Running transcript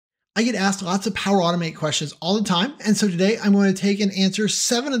I get asked lots of Power Automate questions all the time. And so today I'm going to take and answer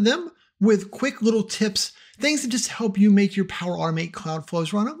 7 of them with quick little tips, things that just help you make your Power Automate cloud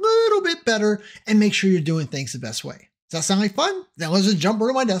flows run a little bit better and make sure you're doing things the best way. Does that sound like fun? Then let's just jump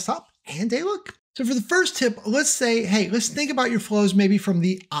over to my desktop and take a look. So for the first tip, let's say, hey, let's think about your flows maybe from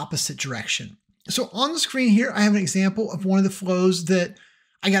the opposite direction. So on the screen here, I have an example of one of the flows that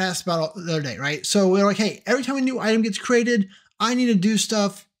I got asked about the other day, right? So we're like, hey, every time a new item gets created, I need to do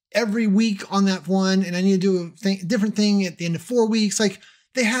stuff every week on that one, and I need to do a different thing at the end of 4 weeks. Like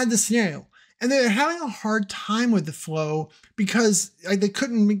they had this scenario, and they're having a hard time with the flow because they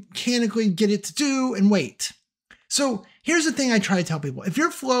couldn't mechanically get it to do and wait. So here's the thing I try to tell people. If your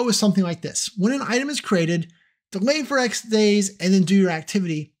flow is something like this, when an item is created, delay for X days, and then do your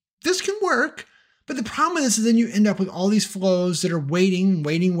activity, this can work. But the problem with this is then you end up with all these flows that are waiting.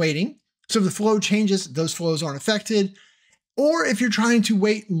 So if the flow changes, those flows aren't affected. Or if you're trying to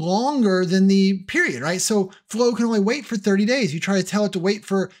wait longer than the period, right? So flow can only wait for 30 days. You try to tell it to wait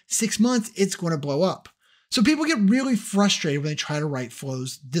for 6 months, it's going to blow up. So people get really frustrated when they try to write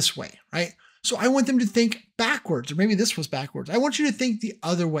flows this way, right? So I want them to think backwards, or maybe this was backwards. I want you to think the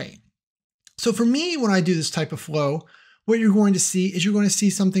other way. So for me, when I do this type of flow, what you're going to see is you're going to see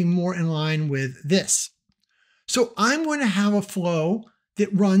something more in line with this. So I'm going to have a flow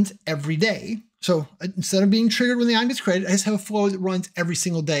that runs every day. So instead of being triggered when the item gets created, I just have a flow that runs every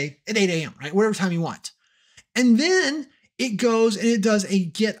single day at 8 a.m., right? Whatever time you want. And then it goes and it does a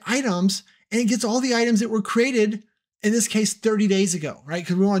get items, and it gets all the items that were created, in this case, 30 days ago, right?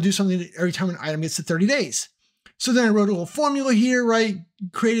 Because we want to do something every time an item gets to 30 days. So then I wrote a little formula here, right?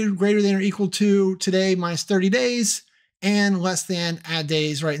 Created greater than or equal to today minus 30 days and less than add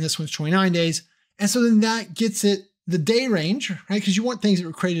days, right? And this one's 29 days. And so then that gets it the day range, right? Because you want things that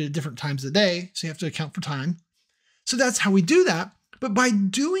were created at different times of the day. So you have to account for time. So that's how we do that. But by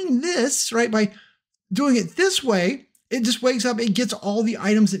doing this, right? By doing it this way, it just wakes up, it gets all the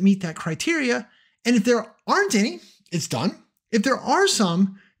items that meet that criteria. And if there aren't any, it's done. If there are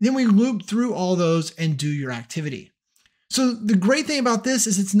some, then we loop through all those and do your activity. So the great thing about this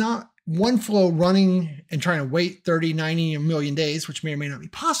is it's not one flow running and trying to wait 30, 90, a million days, which may or may not be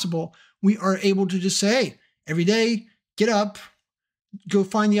possible. We are able to just say, hey, every day, get up, go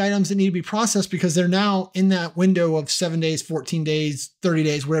find the items that need to be processed because they're now in that window of 7 days, 14 days, 30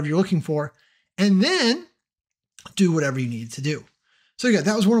 days, whatever you're looking for, and then do whatever you need to do. So yeah,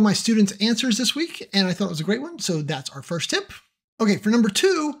 that was one of my students' answers this week, and I thought it was a great one. So that's our first tip. Okay, for number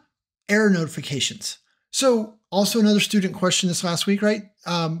 2, error notifications. So also another student question this last week, right?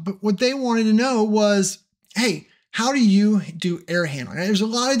 But what they wanted to know was, hey, how do you do error handling? Right? There's a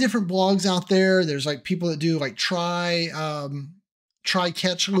lot of different blogs out there. There's like people that do like try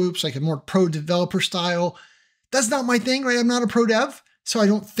catch loops, like a more pro developer style. That's not my thing, right? I'm not a pro dev, so I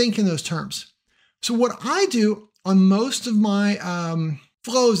don't think in those terms. So what I do on most of my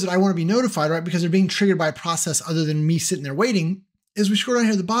flows that I want to be notified, right? Because they're being triggered by a process other than me sitting there waiting, is we scroll down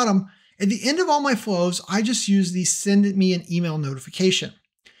here at the bottom. At the end of all my flows, I just use the send me an email notification.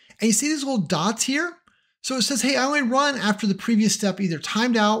 And you see these little dots here? So it says, hey, I only run after the previous step either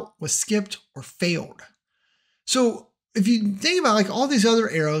timed out, was skipped, or failed. So if you think about like all these other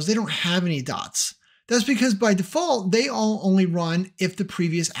arrows, they don't have any dots. That's because by default, they all only run if the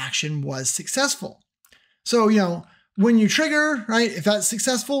previous action was successful. So, you know, when you trigger, right, if that's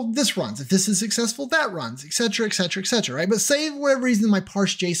successful, this runs. If this is successful, that runs, et cetera, right? But say for whatever reason my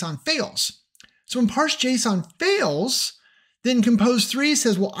parse JSON fails. So when parse JSON fails, then compose 3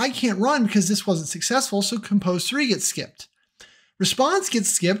 says, well, I can't run because this wasn't successful, so compose 3 gets skipped. Response gets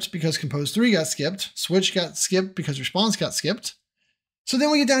skipped because compose 3 got skipped. Switch got skipped because response got skipped. So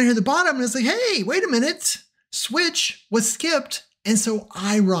then we get down here at the bottom and it's like, hey, wait a minute, switch was skipped, and so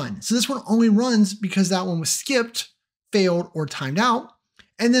I run. So this one only runs because that one was skipped, failed, or timed out.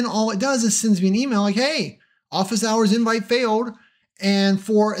 And then all it does is sends me an email like, hey, office hours invite failed, and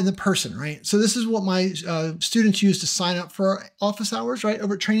for the person, right? So this is what my students use to sign up for office hours, right?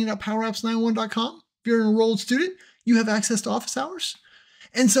 Over at training.powerapps911.com. If you're an enrolled student, you have access to office hours.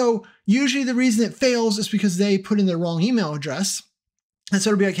 And so usually the reason it fails is because they put in their wrong email address. And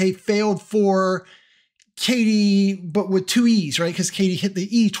so it'll be like, hey, failed for Katie, but with 2 E's, right? Because Katie hit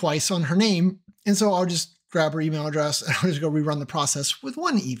the E twice on her name. And so I'll just grab her email address and I'll just go rerun the process with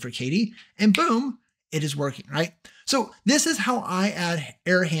 1 E for Katie, and boom, it is working, right? So this is how I add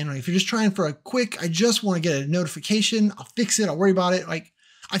error handling. If you're just trying for a quick, I just want to get a notification, I'll fix it, I'll worry about it. Like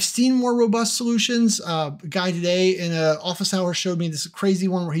I've seen more robust solutions. A guy today in an office hour showed me this crazy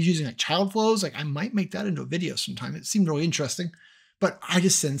one where he's using like child flows. Like I might make that into a video sometime. It seemed really interesting, but I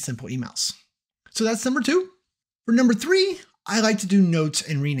just send simple emails. So that's number 2. For number 3, I like to do notes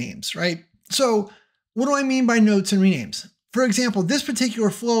and renames, right? So what do I mean by notes and renames? For example, this particular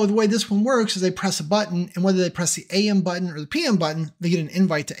flow, the way this one works is they press a button, and whether they press the AM button or the PM button, they get an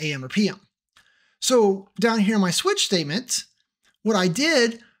invite to AM or PM. So down here in my switch statement, what I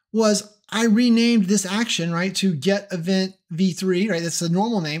did was I renamed this action, right, to get event v3, right? That's the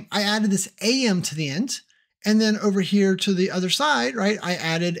normal name. I added this AM to the end. And then over here to the other side, right, I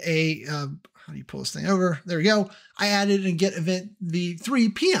added a, how do you pull this thing over? There we go. I added a get event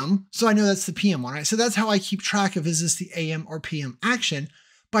v3 PM. So I know that's the PM one, right? So that's how I keep track of, is this the AM or PM action,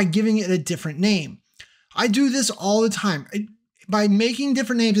 by giving it a different name. I do this all the time by making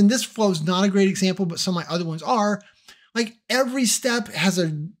different names. And this flow is not a great example, but some of my other ones are. Like every step has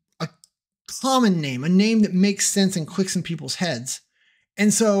a common name, a name that makes sense and clicks in people's heads.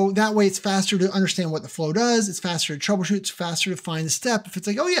 And so that way it's faster to understand what the flow does. It's faster to troubleshoot. It's faster to find the step. If it's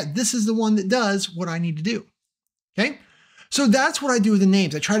like, oh yeah, this is the one that does what I need to do. Okay. So that's what I do with the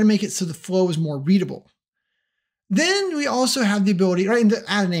names. I try to make it so the flow is more readable. Then we also have the ability, right? And to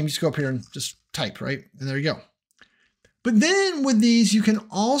add a name, you just go up here and just type, right? And there you go. But then with these, you can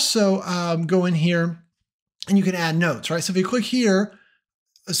also go in here and you can add notes, right? So if you click here,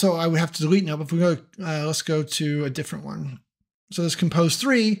 so I would have to delete note, but if we go, let's go to a different one. So this compose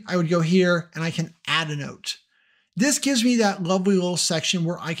 3, I would go here and I can add a note. This gives me that lovely little section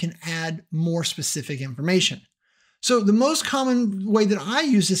where I can add more specific information. So the most common way that I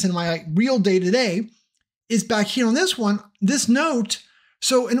use this in my real day-to-day is back here on this one, this note.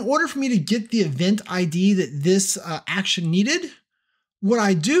 So in order for me to get the event ID that this action needed, what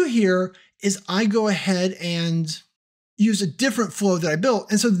I do here is I go ahead and use a different flow that I built.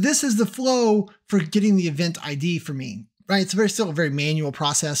 And so this is the flow for getting the event ID for me, right? It's still a very manual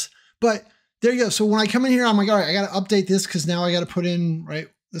process, but there you go. So when I come in here, I'm like, all right, I got to update this because now I got to put in, right?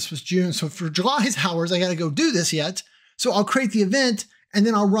 This was June. So for July's hours, I got to go do this yet. So I'll create the event and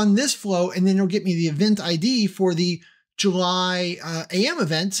then I'll run this flow and then it'll get me the event ID for the July AM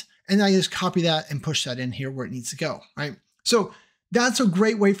event. And then I just copy that and push that in here where it needs to go, right? So that's a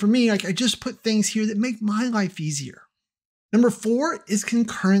great way for me. Like I just put things here that make my life easier. Number 4 is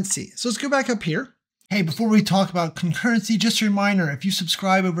concurrency. So let's go back up here. Hey, before we talk about concurrency, just a reminder, if you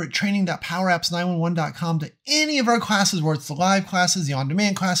subscribe over at training.poweraapps911.com to any of our classes, where it's the live classes, the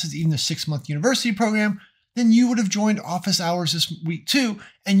on-demand classes, even the 6-month university program, then you would have joined office hours this week too,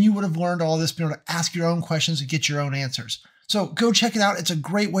 and you would have learned all this, been able to ask your own questions and get your own answers. So go check it out. It's a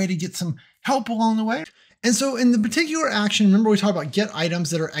great way to get some help along the way. And so in the particular action, remember we talked about get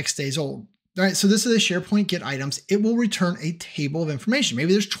items that are X days old. All right, so this is a SharePoint get items. It will return a table of information.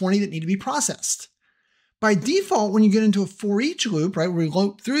 Maybe there's 20 that need to be processed. By default, when you get into a for each loop, right, where we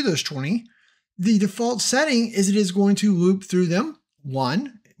loop through those 20, the default setting is it is going to loop through them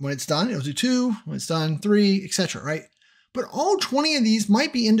 1. When it's done, it'll do 2. When it's done, 3, etc. Right? But all 20 of these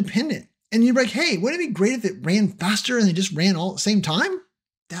might be independent. And you're like, hey, wouldn't it be great if it ran faster and they just ran all at the same time?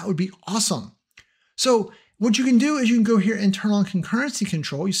 That would be awesome. So what you can do is you can go here and turn on concurrency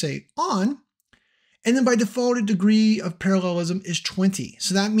control. You say on, and then by default, a degree of parallelism is 20.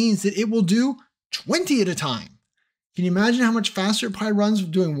 So that means that it will do 20 at a time. Can you imagine how much faster it probably runs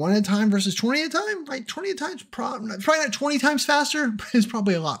doing 1 at a time versus 20 at a time? Like 20 at a time, probably not 20 times faster, but it's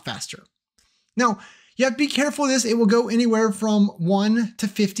probably a lot faster. Now, you have to be careful of this. It will go anywhere from 1 to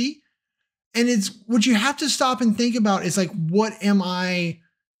 50. And it's what you have to stop and think about is like, what am I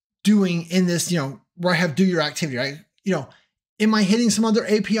doing in this, where I have do your activity, right? Am I hitting some other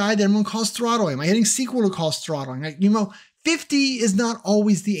API that I'm going to cause throttling? Am I hitting SQL to cause throttling? Like, 50 is not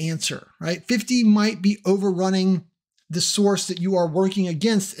always the answer, right? 50 might be overrunning the source that you are working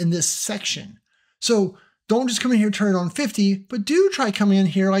against in this section. So don't just come in here, turn it on 50, but do try coming in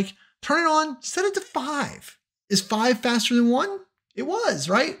here, like turn it on, set it to 5. Is 5 faster than 1? It was,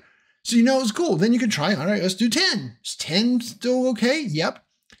 right? So it's cool. Then you can try, all right, let's do 10. Is 10 still okay? Yep.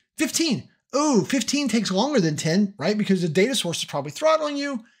 15. Oh, 15 takes longer than 10, right? Because the data source is probably throttling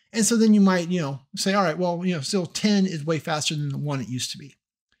you. And so then you might, say, all right, well, still 10 is way faster than the 1 it used to be.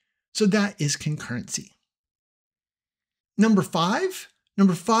 So that is concurrency. Number 5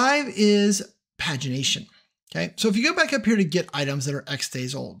 is pagination. Okay. So if you go back up here to get items that are X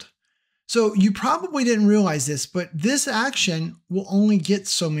days old. So you probably didn't realize this, but this action will only get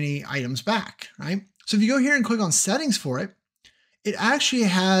so many items back, right? So if you go here and click on settings for it, it actually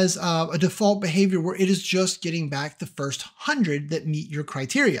has a default behavior where it is just getting back the first 100 that meet your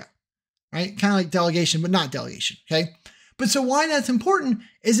criteria, right? Kind of like delegation, but not delegation, okay? But so why that's important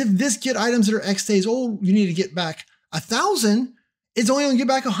is if this get items that are X days old, you need to get back 1,000, it's only going to get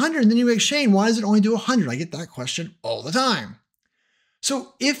back 100. And then you make Shane, why does it only do 100? I get that question all the time.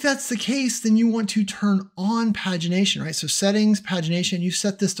 So if that's the case, then you want to turn on pagination, right? So settings, pagination, you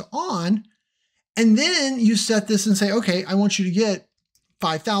set this to on, and then you set this and say, okay, I want you to get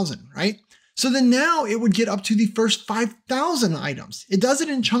 5,000, right? So then now it would get up to the first 5,000 items. It does it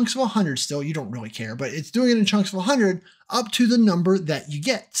in chunks of 100 still, you don't really care, but it's doing it in chunks of 100 up to the number that you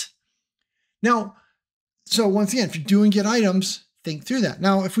get. Now, so once again, if you're doing get items, think through that.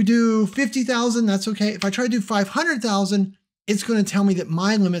 Now, if we do 50,000, that's okay. If I try to do 500,000, it's going to tell me that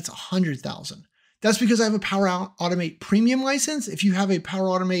my limit's 100,000. That's because I have a Power Automate Premium license. If you have a Power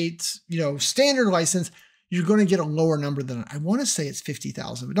Automate, standard license, you're going to get a lower number than I want to say it's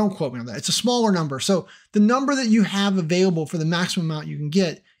 50,000, but don't quote me on that. It's a smaller number. So the number that you have available for the maximum amount you can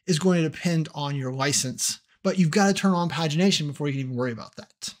get is going to depend on your license, but you've got to turn on pagination before you can even worry about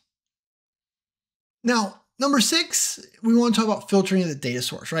that. Now, number 6, we want to talk about filtering at the data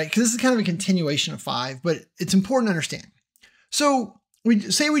source, right? Because this is kind of a continuation of 5, but it's important to understand. So we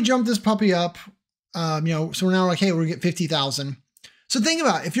jump this puppy up, so we're now like, hey, we're gonna get 50,000. So think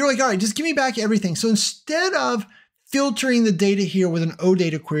about it. If you're like, all right, just give me back everything. So instead of filtering the data here with an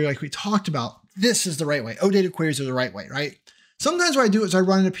OData query like we talked about, this is the right way. OData queries are the right way, right? Sometimes what I do is I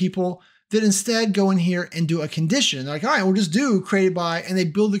run into people that instead go in here and do a condition. They're like, all right, we'll just do created by, and they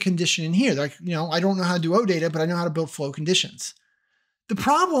build the condition in here. They're like, I don't know how to do OData, but I know how to build flow conditions. The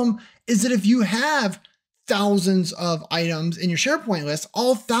problem is that if you have thousands of items in your SharePoint list,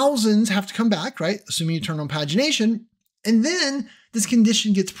 all thousands have to come back, right? Assuming you turn on pagination. And then this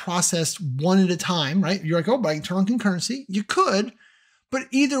condition gets processed one at a time, right? You're like, oh, but I can turn on concurrency. You could, but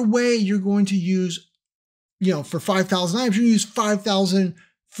either way, you're going to use, for 5,000 items, you're going to use 5,000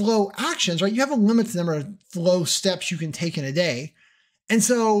 flow actions, right? You have a limit to the number of flow steps you can take in a day. And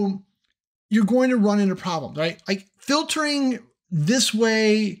so you're going to run into problems, right? Like filtering this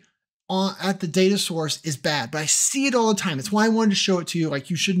way at the data source is bad, but I see it all the time. It's why I wanted to show it to you. Like,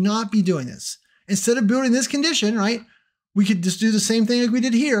 you should not be doing this. Instead of building this condition, right, we could just do the same thing like we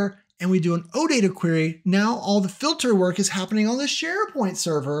did here, and we do an OData query. Now all the filter work is happening on the SharePoint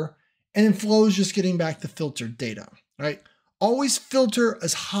server, and then Flow is just getting back the filtered data, right? Always filter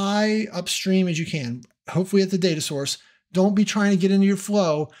as high upstream as you can, hopefully at the data source. Don't be trying to get into your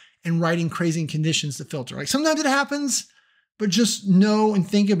Flow and writing crazy conditions to filter. Like, sometimes it happens, but just know and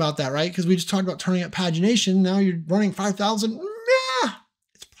think about that, right? Because we just talked about turning up pagination. Now you're running 5,000.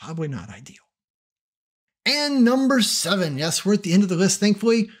 It's probably not ideal. And number 7, yes, we're at the end of the list,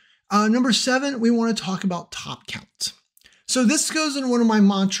 thankfully. Number 7, we want to talk about top count. So this goes in one of my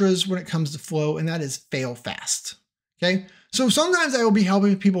mantras when it comes to Flow, and that is fail fast, okay? So sometimes I will be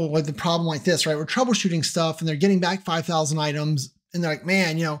helping people with the problem like this, right? We're troubleshooting stuff and they're getting back 5,000 items and they're like,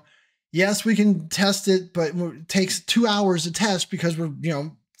 man, yes, we can test it, but it takes 2 hours to test because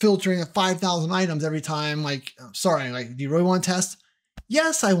we're, filtering 5,000 items every time. Like, sorry, do you really want to test?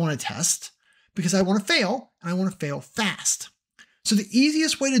 Yes, I want to test because I want to fail and I want to fail fast. So the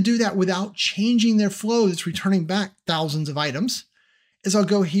easiest way to do that without changing their flow that's returning back thousands of items is I'll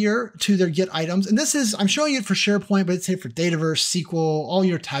go here to their get items. And this is, I'm showing it for SharePoint, but it's here for Dataverse, SQL, all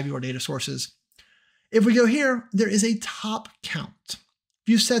your tabular data sources. If we go here, there is a top count. If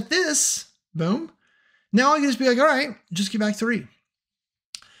you set this, boom, now I can just be like, all right, just get back 3.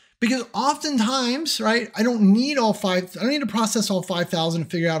 Because oftentimes, right, I don't need to process all 5,000 to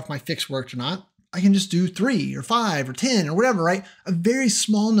figure out if my fix worked or not. I can just do 3 or 5 or 10 or whatever, right? A very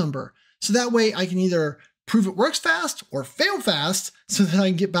small number. So that way I can either prove it works fast or fail fast so that I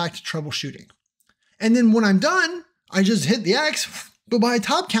can get back to troubleshooting. And then when I'm done, I just hit the X, go by a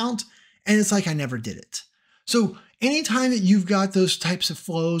top count, and it's like I never did it. So anytime that you've got those types of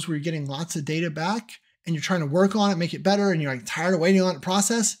flows where you're getting lots of data back and you're trying to work on it, make it better, and you're like tired of waiting on it to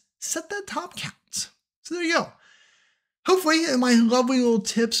process, set that top count. So there you go. Hopefully my lovely little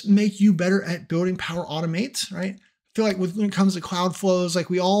tips make you better at building Power Automate, right? I feel like when it comes to cloud flows, like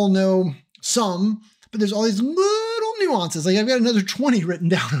we all know some, but there's all these little nuances. Like I've got another 20 written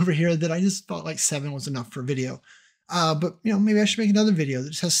down over here that I just felt like 7 was enough for a video. But maybe I should make another video that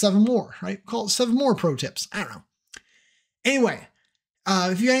just has 7 more, right? Call it 7 more pro tips. I don't know. Anyway,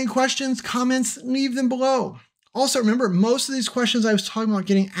 if you got any questions, comments, leave them below. Also, remember, most of these questions I was talking about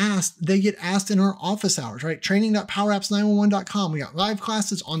getting asked, they get asked in our office hours, right? Training.powerapps911.com. We got live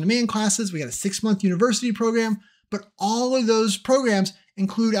classes, on-demand classes. We got a 6-month university program, but all of those programs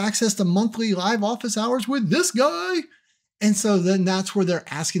include access to monthly live office hours with this guy. And so then that's where they're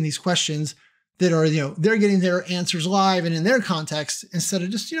asking these questions that are, they're getting their answers live and in their context instead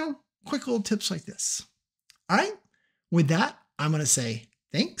of just, quick little tips like this. All right. With that, I'm going to say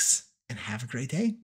thanks and have a great day.